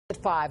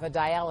At 5, a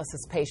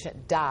dialysis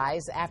patient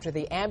dies after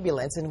the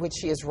ambulance in which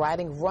she is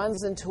riding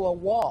runs into a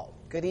wall.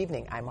 Good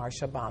evening. I'm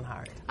Marcia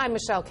Bonhart. I'm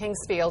Michelle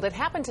Kingsfield. It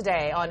happened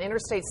today on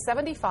Interstate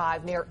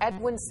 75 near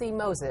Edwin C.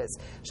 Moses.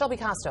 Shelby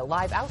Costo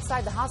live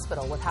outside the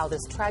hospital with how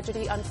this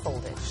tragedy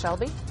unfolded.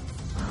 Shelby?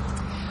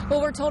 Well,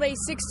 we're told a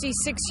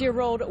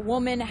 66-year-old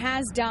woman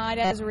has died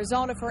as a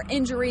result of her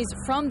injuries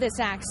from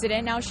this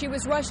accident. Now, she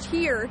was rushed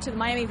here to the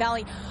Miami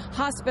Valley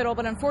Hospital,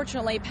 but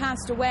unfortunately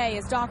passed away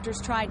as doctors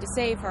tried to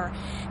save her.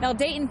 Now,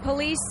 Dayton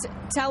police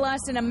tell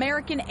us an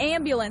American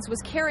ambulance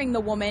was carrying the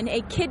woman, a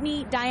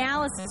kidney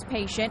dialysis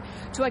patient,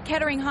 to a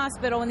Kettering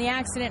hospital when the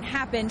accident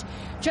happened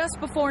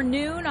just before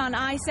noon on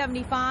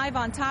I-75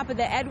 on top of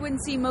the Edwin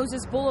C.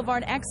 Moses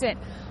Boulevard exit.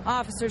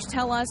 Officers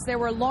tell us there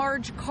were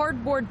large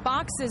cardboard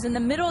boxes in the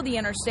middle of the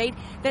interstate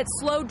that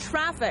slowed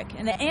traffic,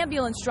 and the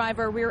ambulance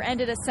driver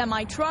rear-ended a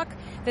semi-truck,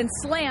 then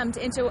slammed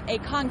into a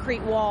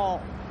concrete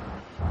wall.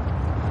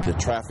 The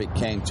traffic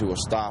came to a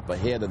stop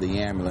ahead of the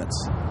ambulance.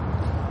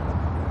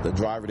 The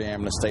driver of the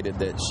ambulance stated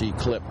that she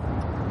clipped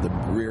the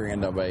rear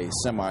end of a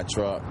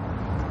semi-truck,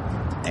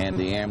 and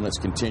the ambulance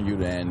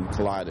continued and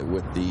collided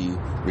with the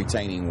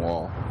retaining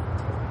wall.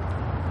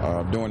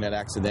 During that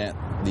accident,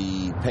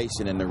 the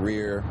patient in the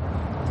rear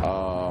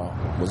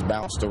was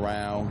bounced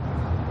around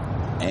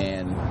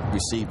and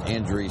received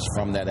injuries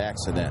from that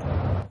accident.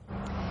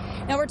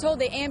 Now, we're told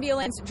the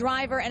ambulance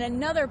driver and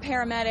another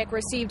paramedic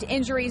received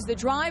injuries. The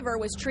driver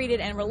was treated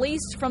and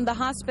released from the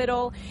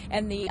hospital,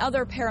 and the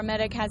other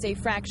paramedic has a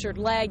fractured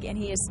leg, and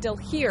he is still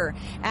here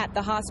at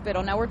the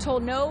hospital. Now, we're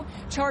told no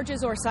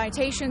charges or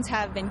citations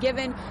have been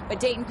given, but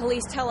Dayton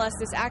police tell us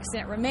this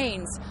accident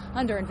remains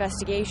under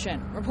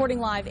investigation. Reporting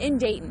live in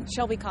Dayton,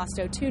 Shelby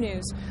Costo, 2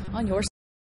 News on your